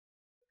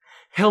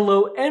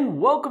Hello and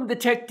welcome to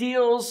Tech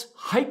Deals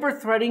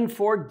Hyper-Threading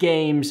for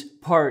Games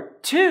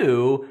Part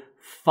 2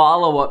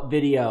 follow-up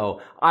video.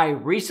 I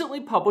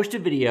recently published a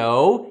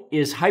video,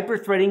 Is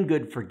Hyper-Threading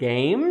Good for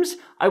Games?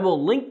 I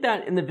will link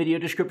that in the video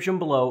description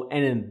below,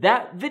 and in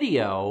that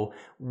video,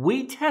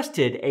 we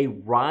tested a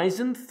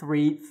Ryzen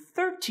 3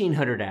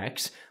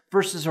 1300X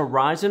versus a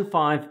Ryzen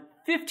 5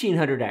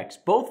 1500X,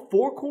 both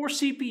 4-core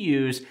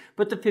CPUs,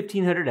 but the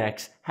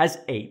 1500X has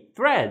 8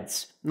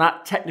 threads.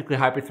 Not technically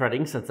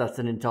hyper-threading, since that's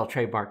an Intel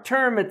trademark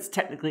term, it's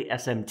technically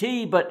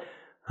SMT, but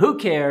who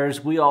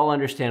cares? We all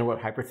understand what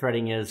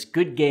hyper-threading is.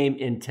 Good game,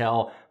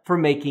 Intel, for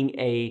making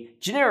a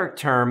generic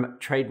term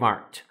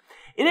trademarked.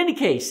 In any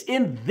case,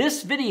 in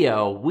this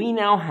video, we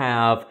now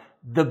have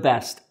the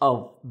best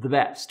of the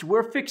best.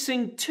 We're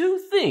fixing two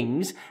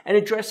things and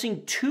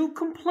addressing two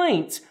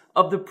complaints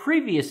of the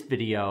previous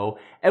video,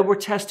 and we're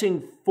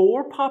testing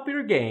 4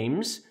 popular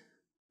games,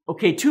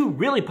 okay, 2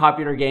 really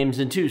popular games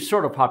and 2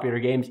 sort of popular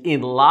games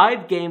in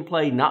live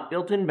gameplay, not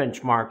built-in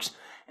benchmarks.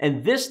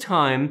 And this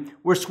time,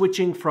 we're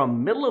switching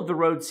from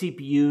middle-of-the-road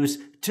CPUs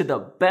to the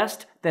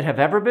best that have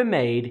ever been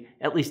made,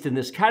 at least in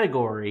this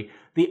category,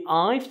 the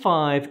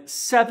i5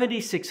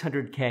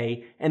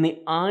 7600K and the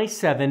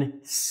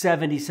i7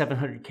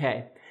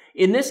 7700K.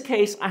 In this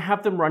case, I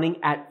have them running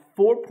at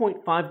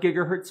 4.5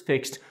 gigahertz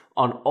fixed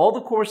on all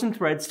the cores and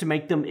threads to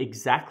make them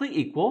exactly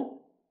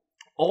equal.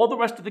 All the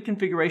rest of the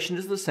configuration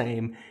is the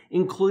same,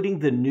 including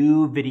the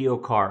new video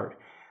card.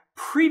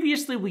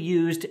 Previously, we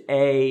used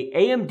a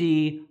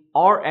AMD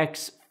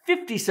RX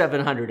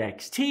 5700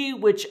 XT,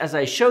 which, as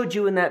I showed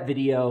you in that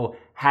video,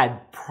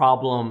 had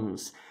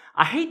problems.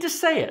 I hate to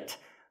say it,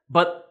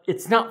 but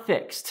it's not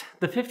fixed.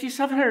 The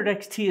 5700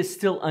 XT is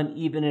still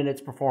uneven in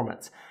its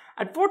performance.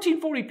 At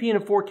 1440p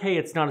and a 4K,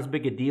 it's not as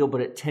big a deal,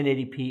 but at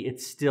 1080p, it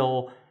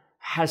still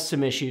has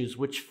some issues,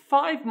 which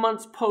 5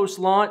 months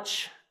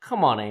post-launch,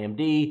 come on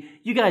AMD,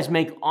 you guys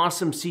make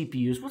awesome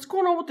CPUs. What's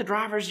going on with the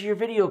drivers of your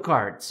video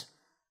cards?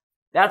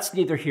 That's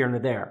neither here nor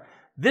there.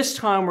 This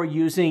time we're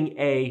using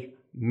a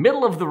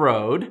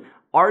middle-of-the-road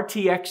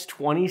RTX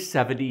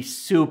 2070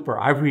 Super.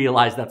 I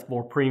realize that's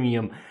more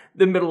premium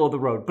than middle of the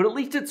road, but at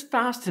least it's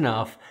fast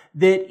enough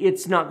that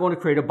it's not going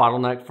to create a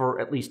bottleneck for,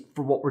 at least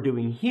for what we're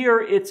doing here.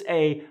 It's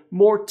a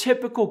more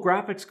typical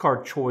graphics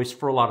card choice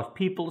for a lot of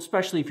people,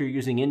 especially if you're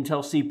using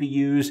Intel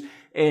CPUs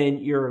and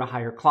you're at a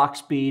higher clock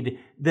speed,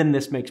 then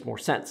this makes more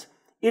sense.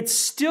 It's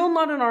still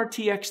not an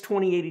RTX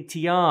 2080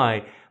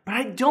 Ti, but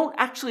I don't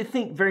actually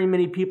think very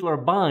many people are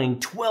buying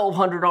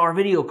 $1,200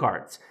 video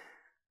cards.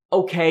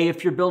 Okay,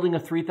 if you're building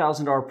a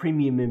 $3,000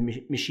 premium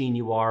machine,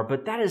 you are,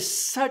 but that is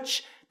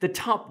such the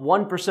top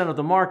 1% of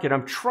the market.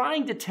 I'm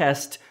trying to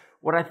test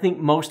what I think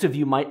most of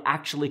you might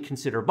actually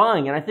consider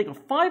buying, and I think a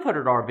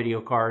 $500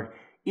 video card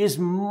is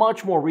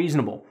much more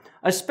reasonable,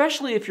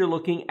 especially if you're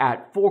looking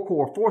at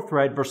 4-core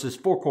 4-thread versus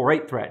 4-core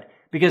 8-thread.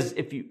 Because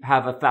if you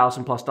have a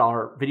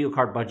 $1,000+ video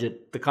card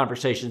budget, the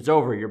conversation's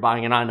over. You're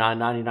buying an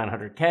i9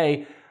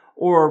 9900K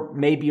or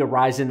maybe a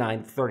Ryzen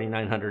 9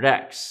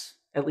 3900X.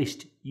 At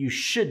least you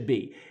should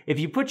be. If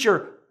you put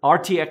your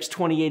RTX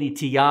 2080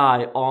 Ti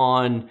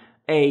on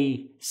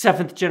a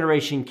 7th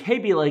generation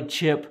Kaby Lake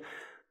chip,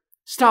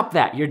 stop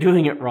that. You're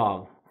doing it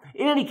wrong.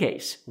 In any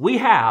case, we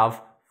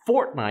have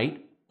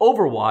Fortnite,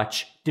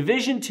 Overwatch,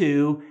 Division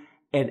 2,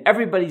 and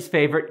everybody's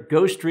favorite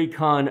Ghost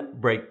Recon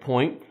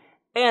Breakpoint.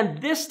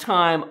 And this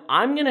time,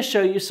 I'm going to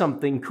show you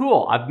something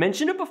cool. I've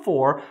mentioned it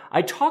before.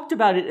 I talked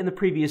about it in the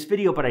previous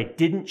video, but I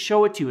didn't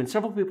show it to you. And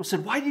several people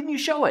said, why didn't you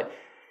show it?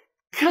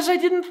 Because I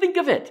didn't think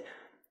of it.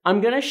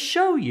 I'm going to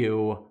show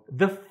you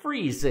the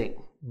freezing.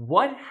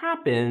 What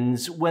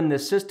happens when the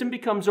system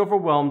becomes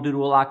overwhelmed due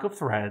to a lack of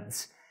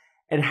threads,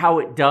 and how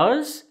it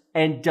does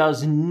and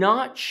does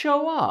not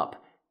show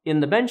up in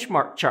the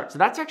benchmark chart. So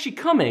that's actually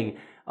coming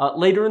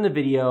later in the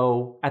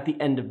video at the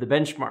end of the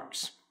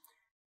benchmarks.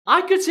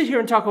 I could sit here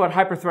and talk about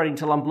hyperthreading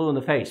till I'm blue in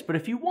the face, but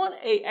if you want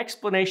an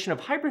explanation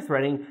of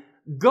hyperthreading,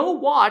 go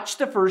watch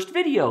the first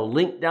video.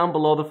 Link down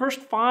below. The first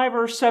 5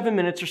 or 7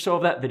 minutes or so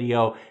of that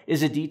video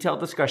is a detailed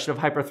discussion of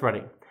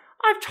hyperthreading.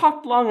 I've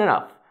talked long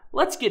enough.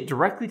 Let's get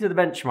directly to the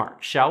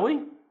benchmark, shall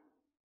we?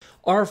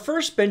 Our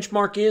first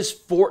benchmark is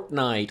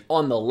Fortnite.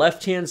 On the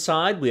left-hand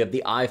side, we have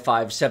the i5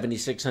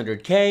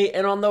 7600K,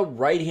 and on the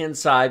right-hand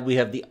side, we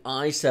have the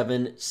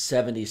i7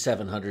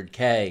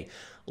 7700K.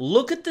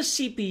 Look at the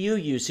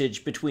CPU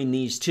usage between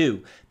these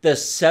two. The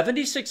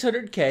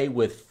 7600K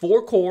with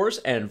 4 cores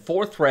and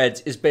 4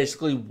 threads is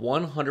basically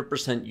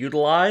 100%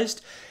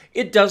 utilized.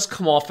 It does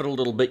come off it a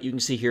little bit. You can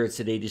see here it's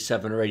at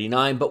 87 or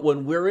 89, but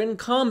when we're in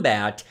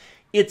combat,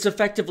 it's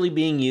effectively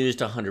being used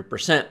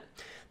 100%.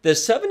 The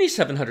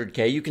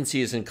 7700K, you can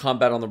see, is in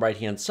combat on the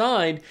right-hand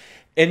side,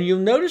 and you'll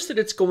notice that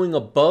it's going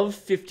above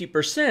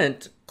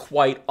 50%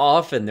 quite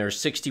often. There's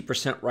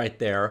 60% right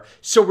there.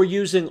 So we're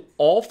using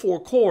all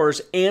 4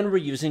 cores, and we're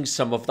using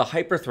some of the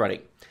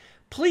hyperthreading.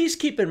 Please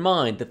keep in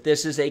mind that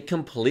this is a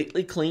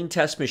completely clean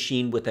test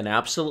machine with an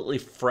absolutely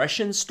fresh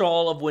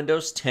install of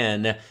Windows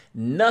 10.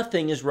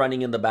 Nothing is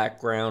running in the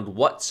background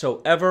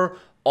whatsoever.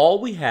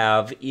 All we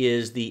have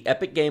is the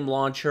Epic Game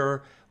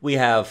Launcher we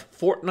have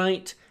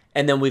Fortnite,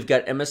 and then we've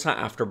got MSI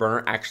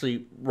Afterburner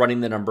actually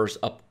running the numbers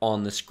up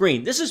on the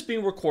screen. This is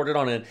being recorded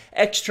on an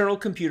external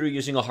computer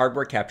using a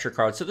hardware capture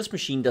card, so this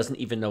machine doesn't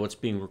even know it's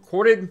being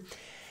recorded.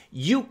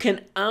 You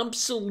can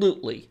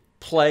absolutely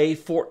play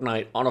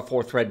Fortnite on a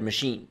 4-thread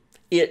machine.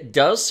 It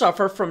does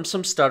suffer from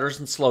some stutters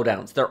and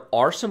slowdowns. There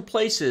are some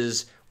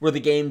places where the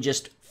game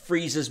just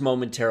freezes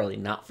momentarily.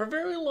 Not for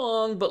very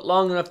long, but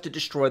long enough to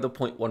destroy the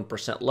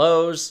 0.1%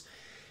 lows.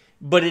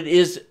 But it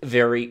is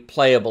very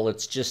playable.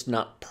 It's just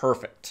not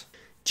perfect.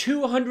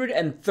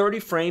 230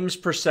 frames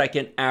per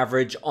second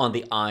average on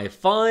the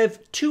i5,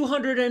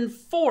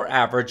 204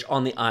 average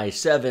on the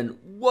i7.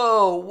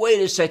 Whoa,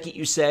 wait a second,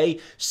 you say,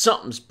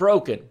 something's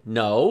broken.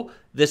 No,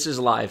 this is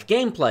live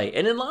gameplay.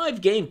 And in live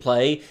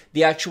gameplay,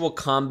 the actual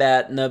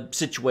combat and the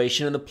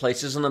situation and the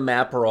places on the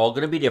map are all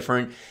going to be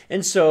different.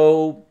 And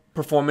so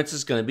performance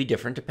is going to be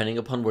different depending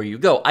upon where you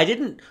go. I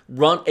didn't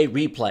run a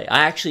replay.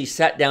 I actually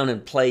sat down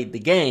and played the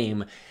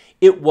game.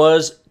 It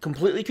was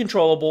completely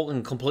controllable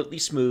and completely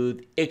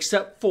smooth,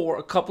 except for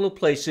a couple of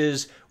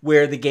places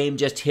where the game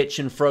just hitched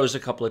and froze a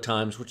couple of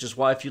times, which is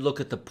why if you look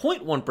at the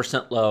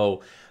 0.1%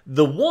 low,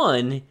 the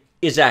 1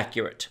 is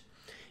accurate.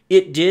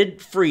 It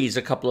did freeze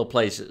a couple of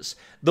places.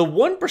 The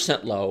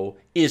 1% low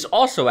is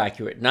also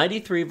accurate,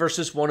 93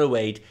 versus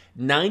 108,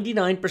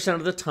 99%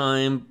 of the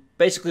time.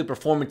 Basically,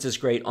 performance is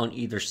great on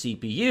either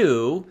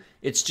CPU.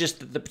 It's just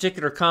that the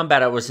particular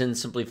combat I was in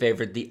simply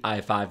favored the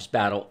i5's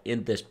battle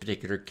in this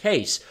particular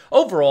case.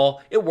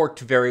 Overall, it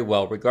worked very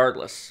well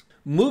regardless.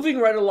 Moving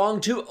right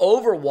along to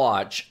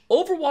Overwatch.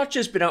 Overwatch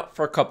has been out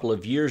for a couple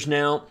of years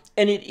now,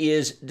 and it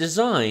is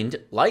designed,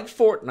 like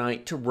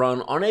Fortnite, to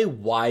run on a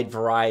wide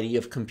variety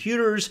of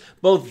computers,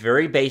 both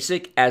very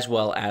basic as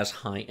well as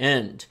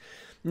high-end.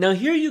 Now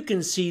here you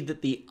can see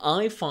that the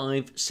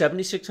i5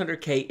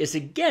 7600K is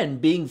again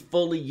being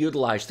fully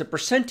utilized, the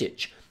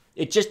percentage.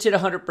 It just hit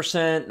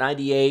 100%,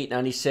 98,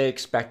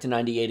 96, back to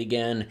 98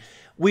 again.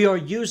 We are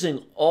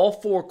using all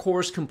 4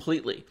 cores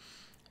completely.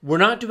 We're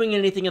not doing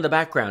anything in the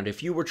background.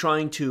 If you were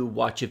trying to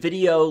watch a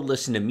video,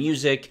 listen to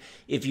music,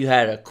 if you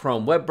had a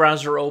Chrome web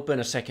browser open,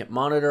 a second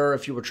monitor,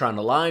 if you were trying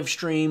to live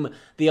stream,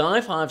 the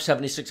i5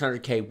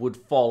 7600K would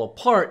fall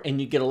apart and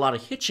you get a lot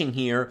of hitching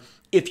here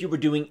if you were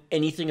doing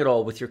anything at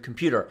all with your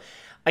computer.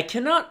 I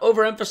cannot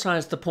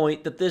overemphasize the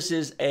point that this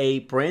is a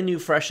brand new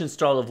fresh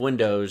install of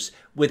Windows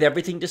with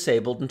everything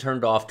disabled and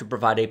turned off to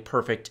provide a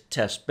perfect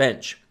test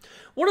bench.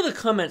 One of the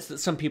comments that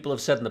some people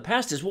have said in the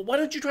past is, well, why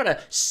don't you try to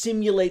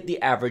simulate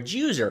the average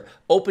user?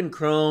 Open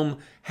Chrome,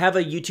 have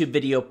a YouTube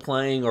video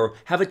playing or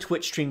have a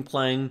Twitch stream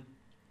playing,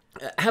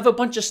 have a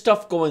bunch of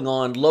stuff going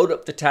on, load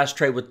up the task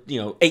tray with,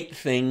 8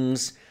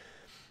 things.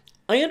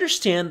 I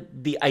understand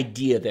the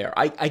idea there.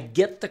 I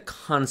get the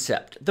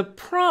concept. The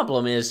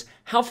problem is,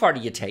 how far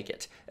do you take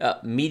it?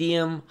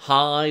 Medium,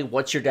 high,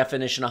 what's your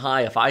definition of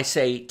high? If I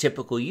say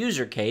typical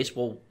user case,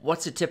 well,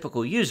 what's a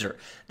typical user?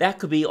 That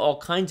could be all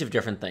kinds of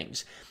different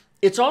things.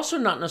 It's also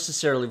not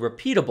necessarily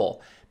repeatable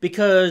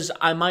because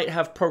I might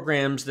have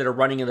programs that are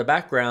running in the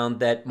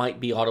background that might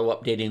be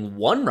auto-updating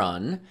one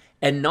run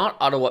and not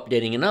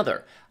auto-updating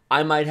another.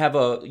 I might have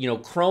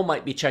Chrome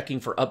might be checking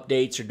for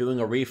updates or doing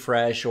a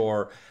refresh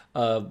or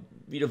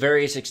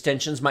various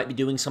extensions might be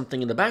doing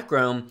something in the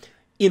background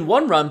in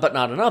one run, but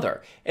not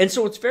another. And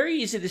so it's very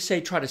easy to say,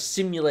 try to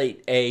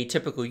simulate a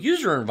typical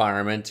user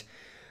environment.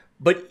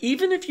 But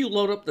even if you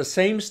load up the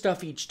same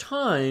stuff each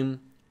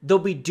time, they'll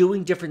be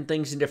doing different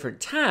things in different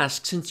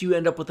tasks since you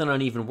end up with an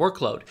uneven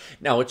workload.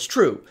 Now, it's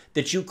true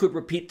that you could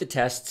repeat the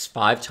tests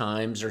 5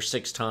 times or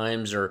 6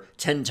 times or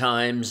 10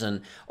 times,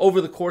 and over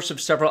the course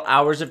of several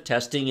hours of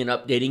testing and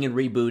updating and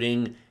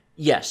rebooting,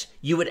 yes,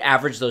 you would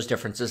average those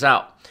differences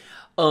out.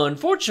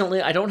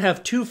 Unfortunately, I don't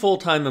have 2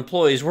 full-time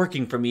employees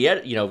working for me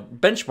yet,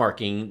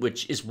 benchmarking,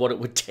 which is what it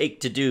would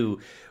take to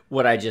do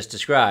what I just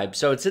described.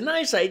 So it's a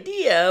nice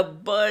idea,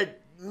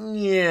 but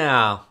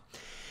yeah.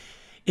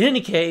 In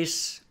any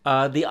case,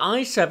 the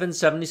i7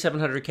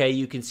 7700K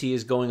you can see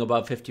is going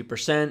above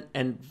 50%,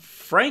 and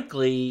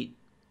frankly,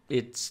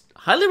 it's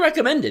highly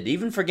recommended,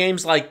 even for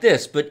games like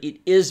this, but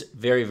it is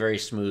very, very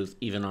smooth,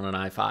 even on an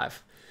i5.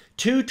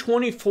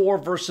 224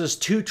 versus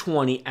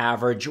 220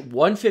 average,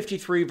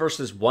 153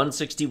 versus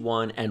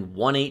 161, and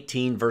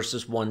 118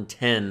 versus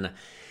 110.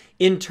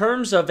 In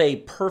terms of a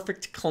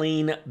perfect,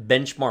 clean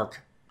benchmark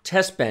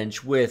test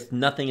bench with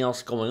nothing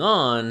else going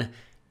on,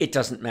 it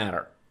doesn't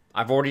matter.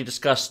 I've already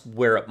discussed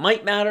where it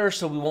might matter,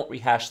 so we won't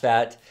rehash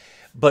that.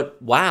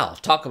 But wow,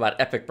 talk about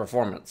epic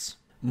performance.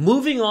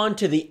 Moving on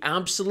to the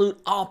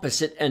absolute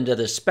opposite end of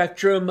the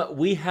spectrum,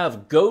 we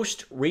have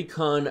Ghost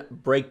Recon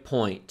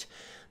Breakpoint.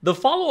 The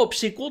follow-up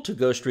sequel to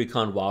Ghost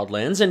Recon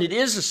Wildlands, and it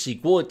is a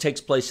sequel, it takes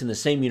place in the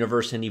same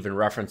universe and even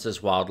references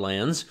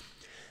Wildlands.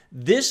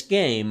 This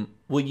game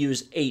will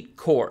use 8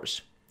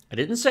 cores. I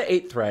didn't say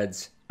 8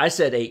 threads, I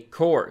said 8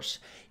 cores.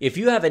 If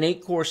you have an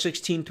 8-core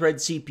 16-thread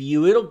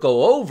CPU, it'll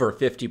go over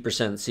 50%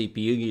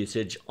 CPU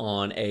usage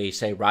on a,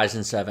 say,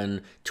 Ryzen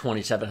 7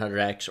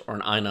 2700X or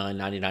an i9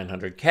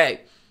 9900K.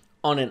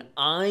 On an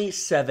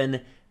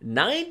i7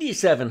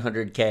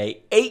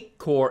 9700K,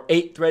 8-core,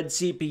 8-thread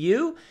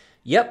CPU,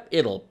 yep,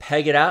 it'll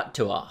peg it out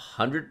to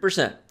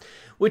 100%.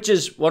 Which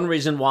is one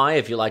reason why,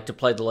 if you like to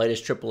play the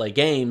latest AAA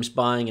games,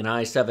 buying an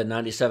i7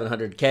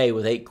 9700K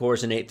with 8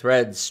 cores and 8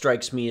 threads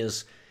strikes me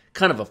as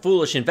kind of a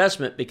foolish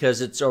investment because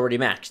it's already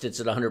maxed.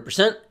 It's at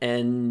 100%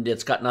 and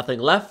it's got nothing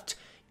left.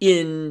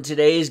 In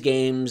today's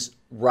games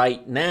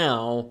right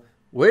now,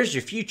 where's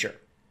your future?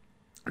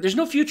 There's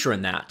no future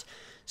in that.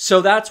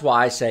 So that's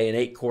why I say an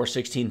 8-core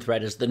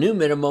 16-thread is the new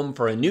minimum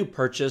for a new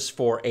purchase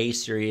for a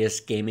serious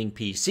gaming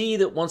PC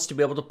that wants to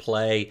be able to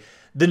play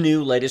the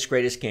new latest,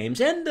 greatest games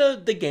and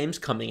the games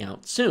coming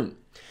out soon.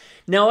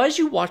 Now, as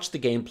you watch the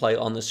gameplay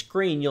on the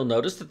screen, you'll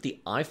notice that the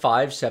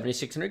i5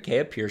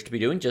 7600K appears to be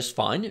doing just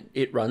fine.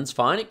 It runs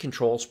fine. It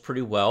controls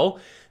pretty well.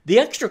 The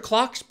extra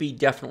clock speed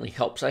definitely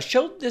helps. I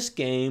showed this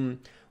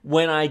game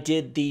when I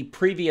did the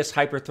previous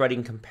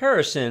hyperthreading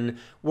comparison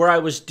where I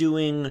was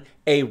doing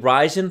a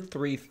Ryzen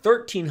 3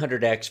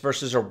 1300X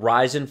versus a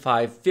Ryzen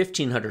 5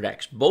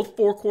 1500X, both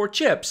 4-core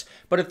chips,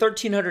 but a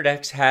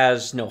 1300X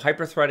has no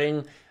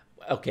hyperthreading.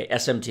 Okay,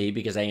 SMT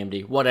because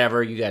AMD,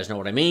 whatever, you guys know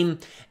what I mean.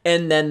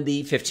 And then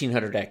the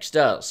 1500X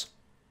does.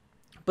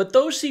 But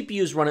those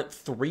CPUs run at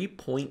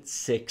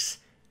 3.6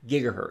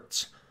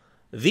 gigahertz.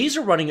 These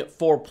are running at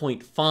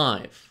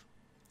 4.5,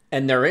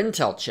 and they're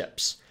Intel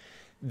chips.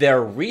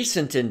 They're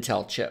recent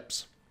Intel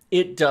chips.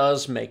 It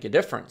does make a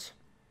difference.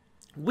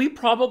 We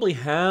probably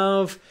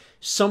have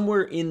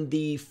somewhere in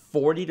the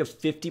 40 to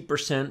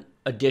 50%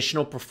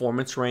 additional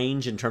performance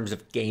range in terms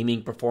of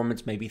gaming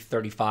performance, maybe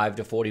 35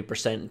 to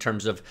 40% in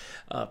terms of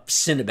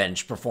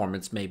Cinebench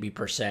performance, maybe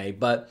per se.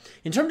 But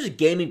in terms of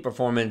gaming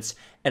performance,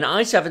 an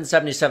i7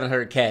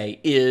 7700K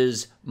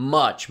is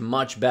much,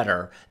 much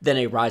better than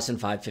a Ryzen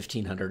 5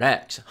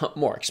 1500X.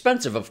 More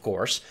expensive, of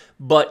course,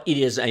 but it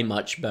is a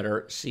much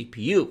better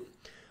CPU.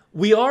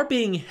 We are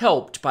being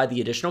helped by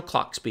the additional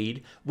clock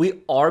speed.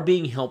 We are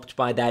being helped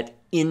by that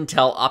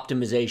Intel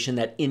optimization,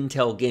 that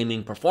Intel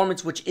gaming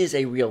performance, which is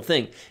a real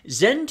thing.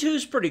 Zen 2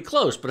 is pretty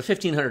close, but a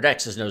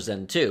 1500X is no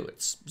Zen 2.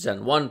 It's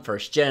Zen 1,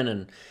 first gen,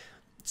 and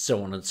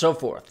so on and so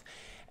forth.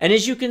 And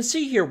as you can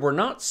see here, we're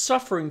not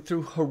suffering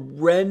through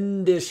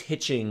horrendous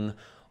hitching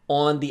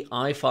on the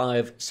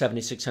i5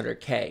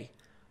 7600K,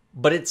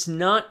 but it's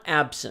not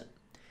absent.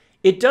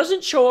 It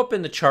doesn't show up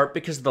in the chart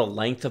because of the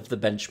length of the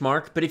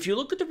benchmark, but if you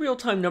look at the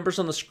real-time numbers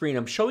on the screen,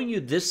 I'm showing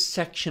you this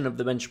section of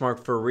the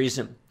benchmark for a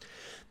reason.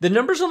 The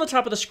numbers on the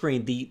top of the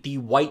screen, the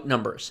white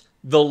numbers,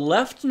 the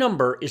left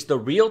number is the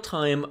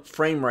real-time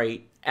frame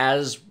rate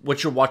as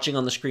what you're watching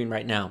on the screen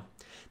right now.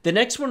 The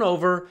next one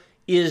over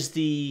is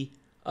the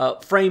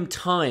frame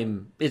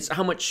time. It's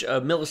how much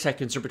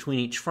milliseconds are between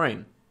each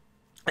frame.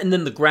 And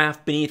then the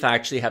graph beneath I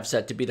actually have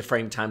set to be the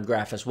frame time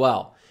graph as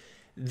well.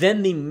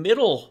 Then the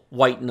middle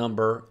white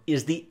number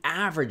is the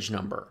average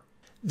number.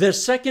 The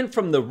second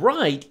from the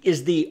right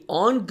is the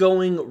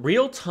ongoing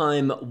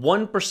real-time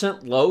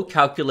 1% low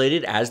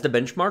calculated as the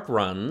benchmark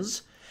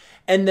runs.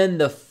 And then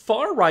the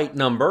far right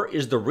number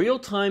is the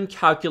real-time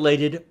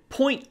calculated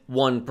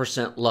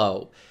 0.1%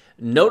 low.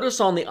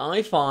 Notice on the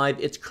i5,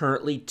 it's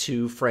currently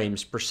 2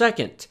 frames per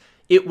second.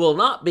 It will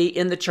not be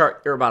in the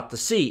chart you're about to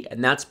see,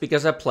 and that's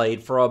because I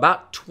played for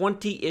about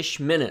 20-ish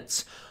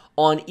minutes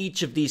on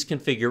each of these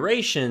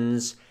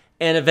configurations,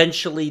 and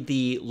eventually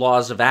the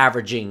laws of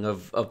averaging,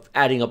 of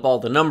adding up all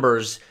the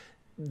numbers,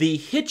 the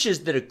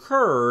hitches that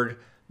occurred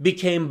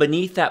became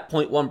beneath that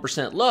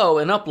 0.1% low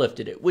and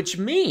uplifted it, which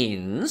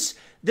means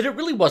that it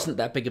really wasn't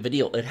that big of a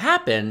deal. It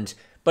happened,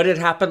 but it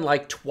happened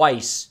like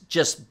twice,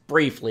 just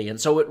briefly, and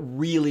so it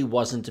really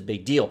wasn't a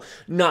big deal.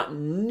 Not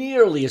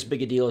nearly as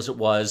big a deal as it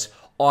was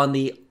on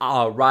the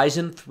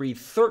Ryzen 3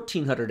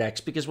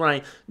 1300X, because when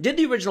I did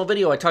the original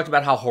video, I talked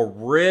about how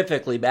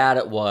horrifically bad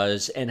it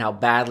was and how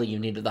badly you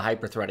needed the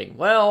hyperthreading.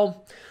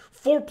 Well,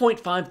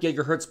 4.5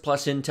 gigahertz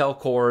plus Intel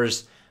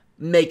cores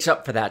makes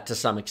up for that to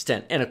some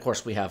extent. And of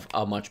course, we have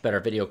a much better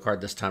video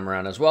card this time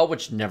around as well,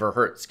 which never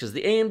hurts, because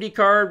the AMD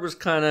card was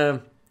kind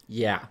of,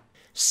 yeah.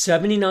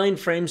 79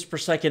 frames per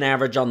second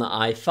average on the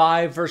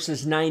i5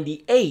 versus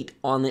 98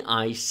 on the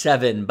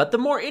i7. But the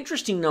more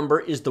interesting number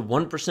is the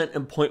 1%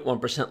 and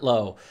 0.1%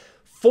 low.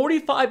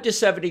 45 to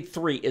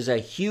 73 is a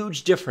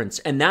huge difference,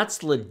 and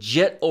that's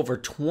legit over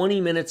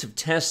 20 minutes of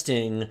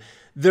testing.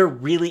 There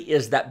really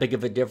is that big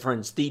of a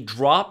difference. The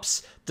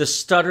drops, the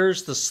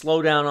stutters, the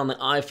slowdown on the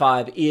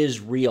i5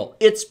 is real.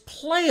 It's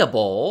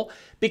playable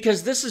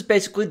because this is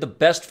basically the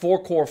best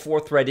 4-core,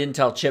 4-thread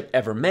Intel chip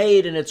ever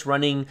made, and it's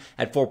running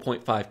at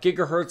 4.5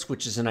 gigahertz,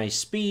 which is a nice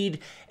speed,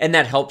 and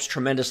that helps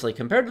tremendously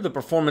compared to the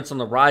performance on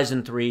the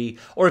Ryzen 3,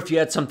 or if you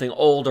had something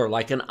older,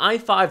 like an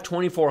i5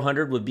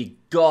 2400 would be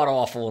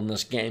god-awful in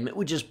this game. It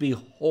would just be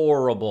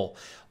horrible.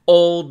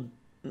 Old,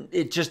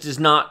 it just is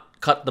not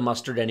cut the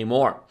mustard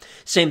anymore.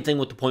 Same thing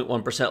with the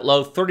 0.1%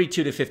 low.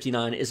 32 to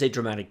 59 is a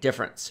dramatic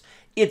difference.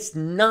 It's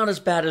not as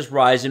bad as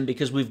Ryzen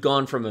because we've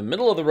gone from a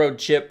middle-of-the-road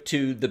chip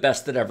to the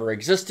best that ever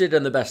existed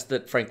and the best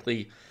that,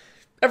 frankly,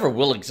 ever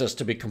will exist,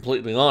 to be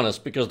completely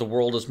honest, because the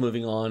world is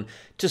moving on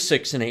to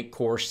 6 and 8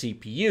 core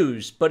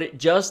CPUs. But it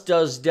just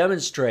does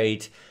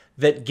demonstrate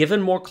that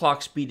given more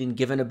clock speed and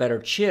given a better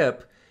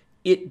chip,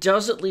 it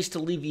does at least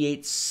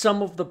alleviate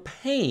some of the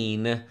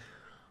pain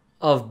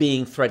of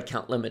being thread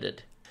count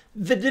limited.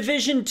 The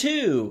Division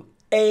 2,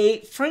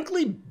 a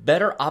frankly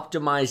better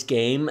optimized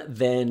game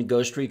than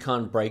Ghost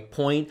Recon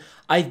Breakpoint.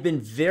 I've been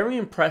very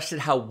impressed at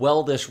how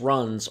well this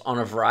runs on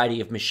a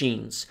variety of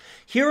machines.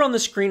 Here on the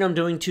screen I'm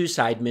doing 2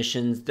 side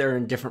missions. They're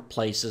in different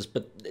places,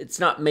 but it's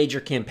not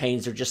major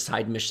campaigns, they're just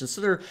side missions,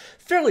 so they're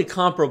fairly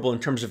comparable in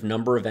terms of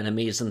number of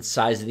enemies and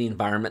size of the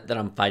environment that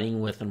I'm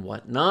fighting with and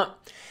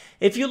whatnot.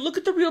 If you look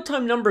at the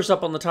real-time numbers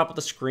up on the top of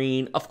the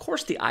screen, of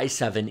course the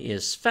i7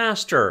 is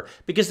faster,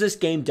 because this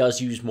game does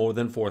use more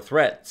than 4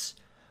 threads.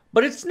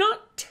 But it's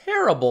not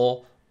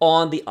terrible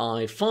on the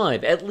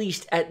i5, at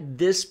least at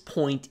this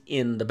point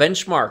in the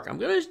benchmark. I'm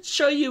going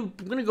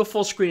to go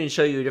full screen and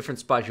show you a different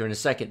spot here in a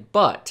second,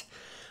 but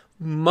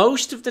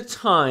most of the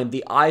time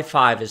the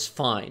i5 is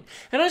fine.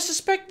 And I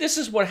suspect this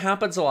is what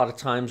happens a lot of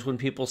times when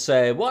people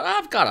say, well,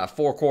 I've got a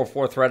 4-core,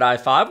 4-thread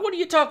i5. What are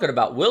you talking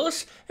about,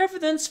 Willis?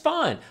 Everything's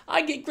fine.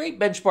 I get great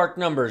benchmark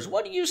numbers.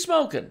 What are you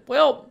smoking?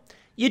 Well,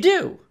 you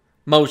do,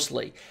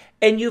 mostly.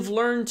 And you've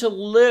learned to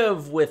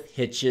live with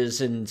hitches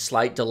and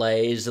slight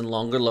delays and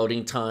longer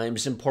loading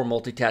times and poor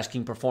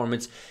multitasking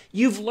performance.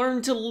 You've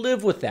learned to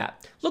live with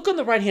that. Look on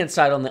the right-hand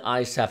side on the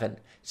i7.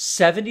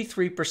 73%,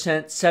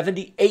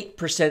 78%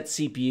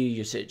 CPU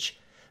usage.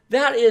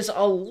 That is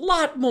a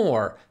lot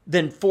more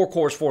than 4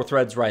 cores, 4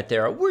 threads right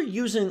there. We're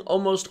using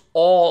almost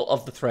all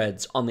of the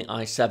threads on the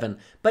i7,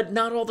 but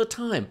not all the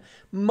time.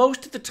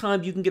 Most of the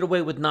time you can get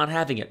away with not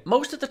having it.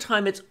 Most of the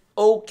time it's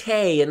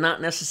okay and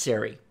not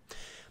necessary.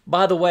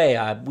 By the way,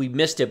 we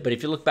missed it, but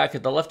if you look back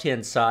at the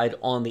left-hand side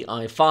on the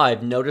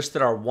i5, notice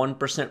that our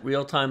 1%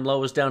 real-time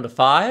low is down to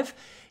 5?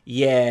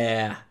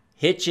 Yeah,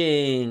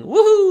 hitching,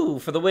 woohoo,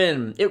 for the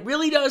win. It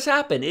really does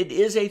happen. It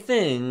is a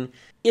thing.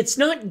 It's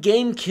not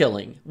game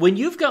killing. When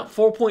you've got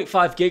 4.5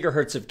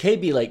 gigahertz of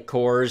Kaby Lake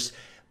cores,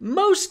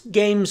 most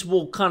games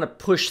will kind of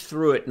push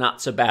through it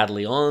not so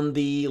badly. On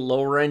the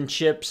lower end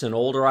chips, an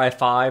older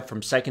i5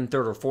 from 2nd,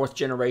 3rd, or 4th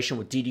generation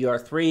with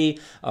DDR3,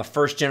 a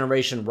 1st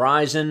generation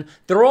Ryzen,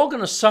 they're all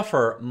going to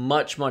suffer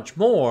much, much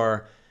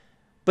more.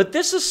 But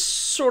this is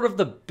sort of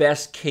the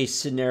best case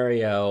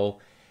scenario.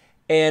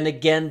 And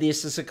again,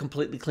 this is a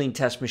completely clean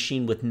test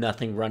machine with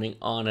nothing running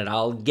on it.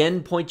 I'll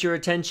again point your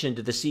attention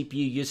to the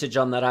CPU usage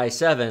on that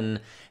i7.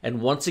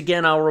 And once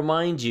again, I'll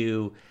remind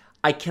you,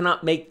 I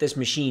cannot make this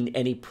machine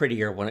any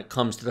prettier when it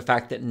comes to the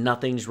fact that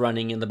nothing's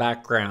running in the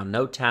background.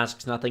 No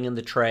tasks, nothing in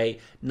the tray,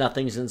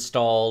 nothing's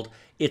installed.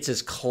 It's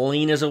as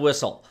clean as a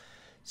whistle.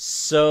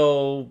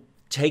 So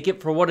take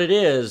it for what it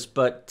is,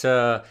 but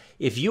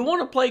if you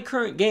want to play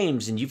current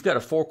games and you've got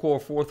a 4-core,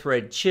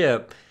 4-thread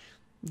chip,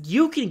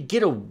 you can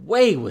get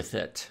away with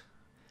it.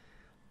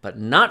 But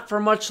not for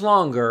much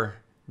longer,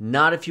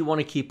 not if you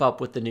want to keep up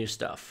with the new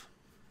stuff.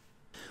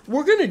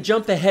 We're going to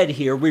jump ahead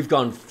here. We've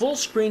gone full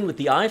screen with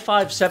the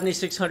i5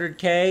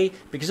 7600K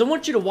because I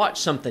want you to watch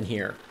something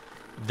here.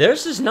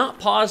 This is not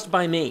paused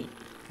by me.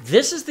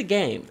 This is the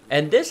game,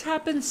 and this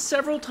happens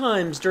several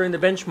times during the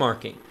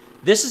benchmarking.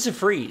 This is a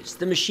freeze.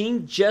 The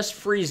machine just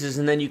freezes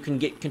and then you can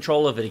get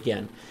control of it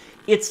again.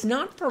 It's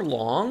not for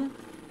long,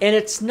 and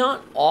it's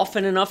not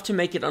often enough to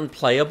make it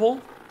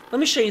unplayable. Let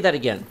me show you that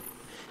again.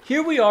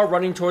 Here we are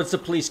running towards the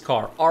police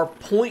car. Our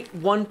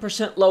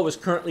 0.1% low is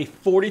currently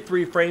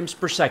 43 frames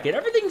per second.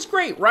 Everything's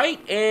great, right?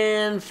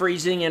 And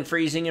freezing and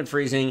freezing and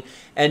freezing.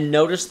 And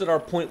notice that our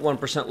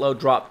 0.1% low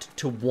dropped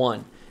to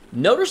 1.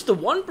 Notice the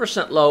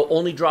 1% low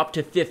only dropped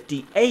to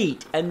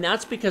 58, and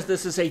that's because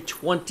this is a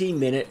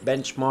 20-minute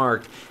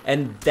benchmark.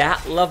 And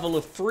that level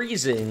of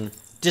freezing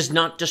does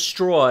not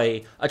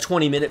destroy a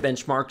 20-minute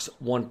benchmark's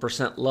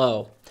 1%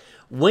 low.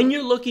 When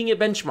you're looking at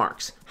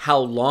benchmarks, how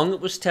long it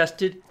was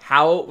tested,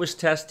 how it was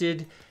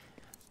tested,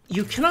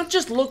 you cannot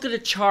just look at a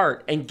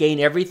chart and gain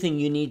everything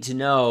you need to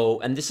know.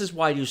 And this is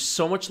why I do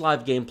so much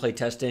live gameplay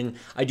testing.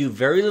 I do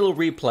very little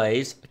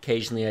replays.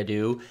 Occasionally I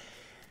do.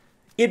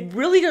 It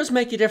really does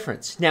make a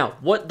difference. Now,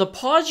 what the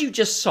pause you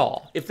just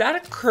saw, if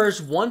that occurs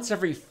once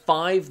every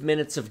 5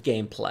 minutes of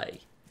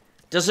gameplay,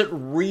 does it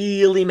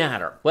really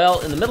matter?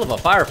 Well, in the middle of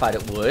a firefight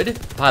it would.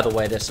 By the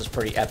way, this is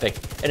pretty epic.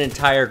 An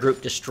entire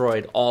group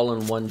destroyed all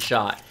in one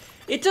shot.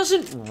 It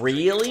doesn't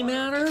really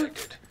matter,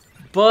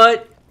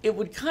 but it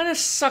would kind of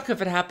suck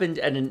if it happened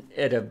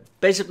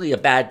at basically a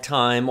bad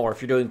time, or if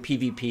you're doing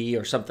PvP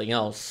or something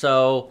else.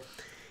 So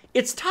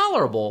it's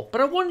tolerable, but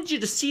I wanted you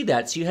to see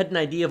that so you had an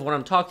idea of what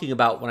I'm talking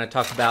about when I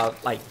talk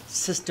about like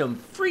system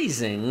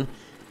freezing,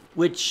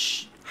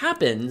 which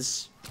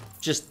happens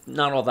just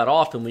not all that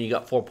often when you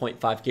got 4.5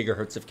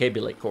 gigahertz of Kaby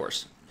Lake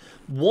cores.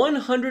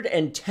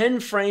 110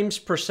 frames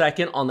per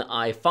second on the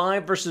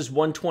i5 versus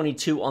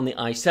 122 on the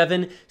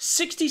i7,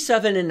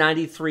 67 and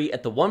 93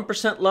 at the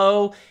 1%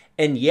 low,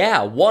 and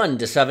yeah, 1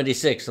 to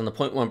 76 on the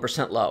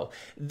 0.1% low.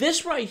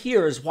 This right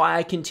here is why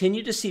I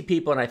continue to see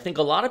people, and I think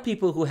a lot of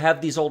people who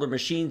have these older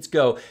machines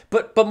go,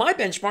 but my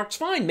benchmark's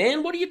fine,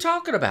 man, what are you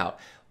talking about?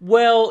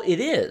 Well, it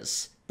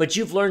is, but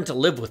you've learned to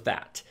live with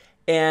that.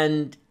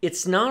 And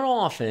it's not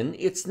often,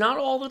 it's not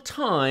all the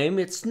time,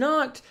 it's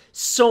not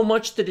so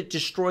much that it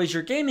destroys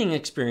your gaming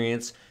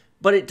experience,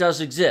 but it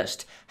does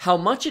exist. How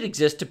much it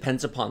exists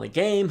depends upon the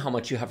game, how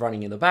much you have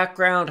running in the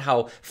background,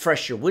 how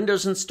fresh your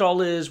Windows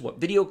install is, what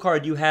video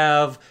card you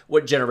have,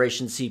 what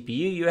generation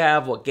CPU you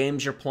have, what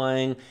games you're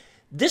playing.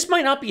 This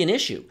might not be an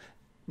issue.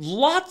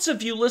 Lots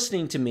of you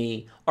listening to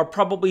me are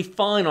probably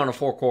fine on a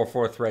 4-core,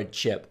 4-thread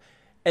chip.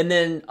 And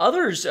then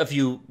others of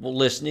you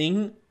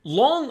listening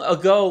long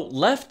ago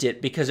left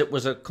it because it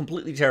was a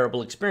completely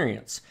terrible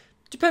experience.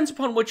 Depends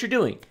upon what you're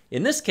doing.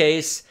 In this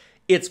case,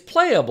 it's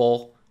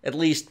playable, at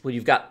least when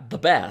you've got the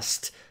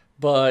best,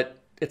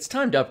 but it's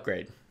time to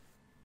upgrade.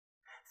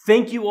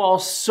 Thank you all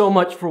so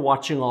much for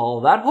watching all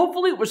of that.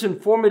 Hopefully it was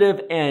informative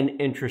and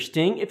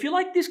interesting. If you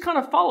like these kind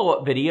of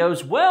follow-up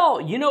videos,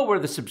 well, you know where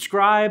the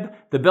subscribe,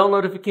 the bell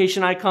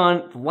notification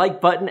icon, the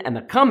like button, and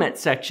the comment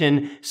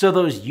section, so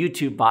those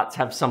YouTube bots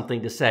have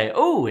something to say.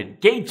 Oh,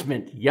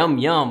 engagement, yum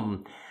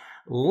yum.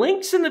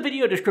 Links in the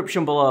video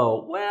description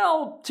below.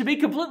 Well, to be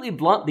completely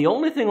blunt, the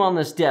only thing on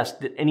this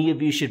desk that any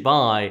of you should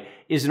buy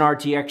is an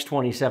RTX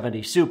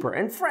 2070 Super,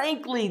 and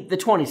frankly, the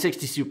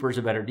 2060 Super is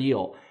a better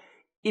deal.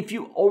 If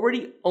you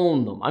already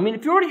own them, I mean,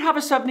 if you already have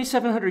a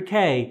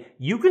 7700K,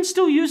 you can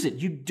still use it.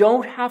 You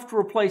don't have to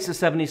replace a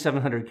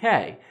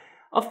 7700K.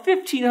 A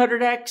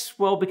 1500X,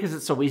 well, because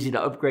it's so easy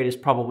to upgrade, it's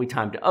probably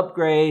time to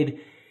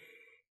upgrade.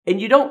 And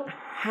you don't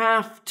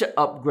have to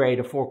upgrade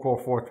a 4-core,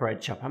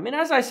 4-thread chip. I mean,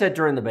 as I said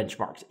during the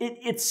benchmarks,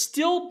 it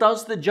still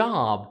does the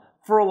job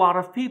for a lot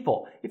of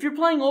people. If you're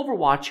playing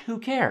Overwatch, who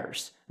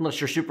cares? Unless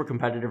you're super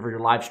competitive or you're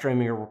live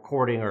streaming or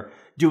recording or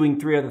doing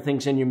 3 other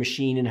things in your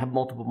machine and have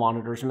multiple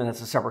monitors. I mean, that's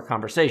a separate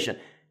conversation.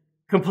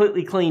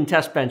 Completely clean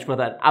test bench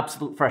with an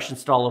absolute fresh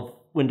install of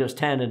Windows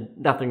 10 and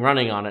nothing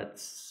running on it.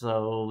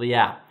 So,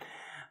 yeah.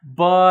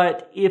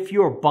 But if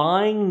you're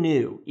buying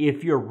new,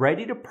 if you're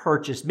ready to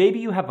purchase, maybe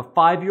you have a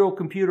 5-year-old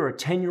computer, a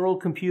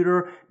 10-year-old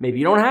computer, maybe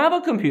you don't have a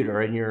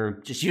computer and you're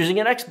just using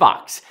an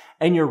Xbox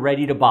and you're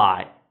ready to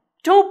buy.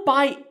 Don't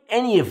buy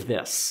any of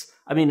this.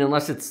 I mean,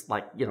 unless it's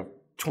like,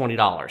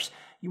 $20.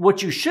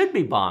 What you should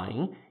be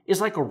buying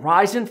is like a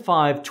Ryzen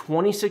 5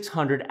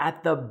 2600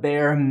 at the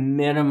bare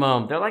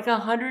minimum. They're like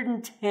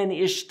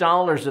 $110-ish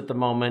at the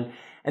moment,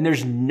 and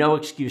there's no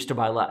excuse to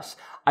buy less.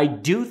 I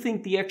do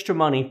think the extra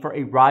money for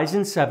a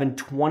Ryzen 7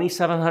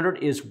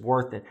 2700 is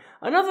worth it.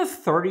 Another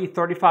 $30,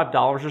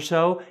 $35 or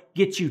so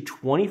gets you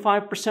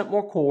 25%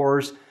 more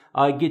cores,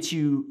 gets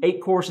you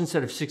 8 cores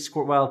instead of 6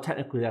 cores. Well,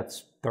 technically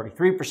that's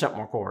 33%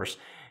 more cores.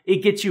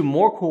 It gets you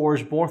more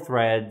cores, more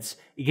threads.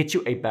 It gets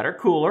you a better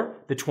cooler.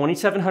 The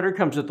 2700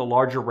 comes with the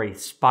larger Wraith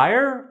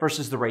Spire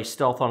versus the Wraith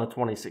Stealth on a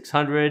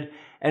 2600.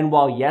 And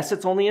while, yes,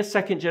 it's only a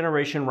 2nd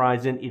generation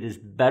Ryzen, it is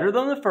better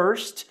than the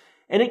first,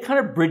 and it kind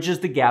of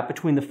bridges the gap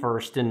between the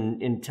first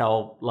and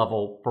Intel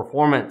level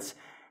performance.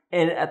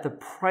 And at the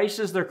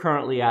prices they're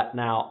currently at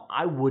now,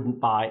 I wouldn't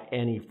buy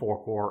any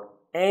 4-core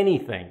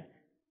anything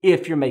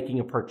if you're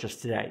making a purchase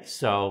today.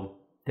 So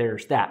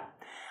there's that.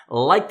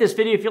 Like this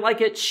video if you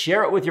like it,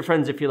 share it with your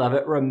friends if you love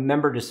it.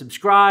 Remember to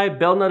subscribe,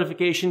 bell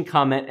notification,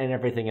 comment, and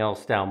everything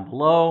else down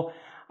below.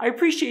 I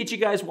appreciate you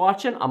guys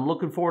watching. I'm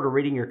looking forward to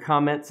reading your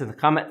comments in the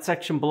comment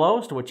section below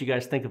as to what you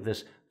guys think of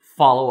this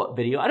follow-up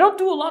video. I don't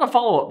do a lot of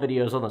follow-up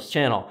videos on this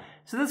channel,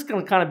 so this is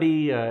going to kind of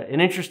be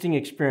an interesting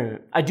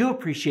experiment. I do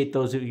appreciate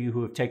those of you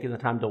who have taken the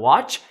time to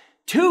watch.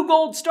 2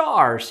 gold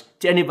stars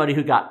to anybody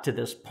who got to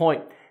this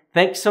point.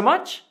 Thanks so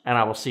much, and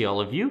I will see all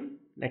of you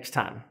next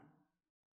time.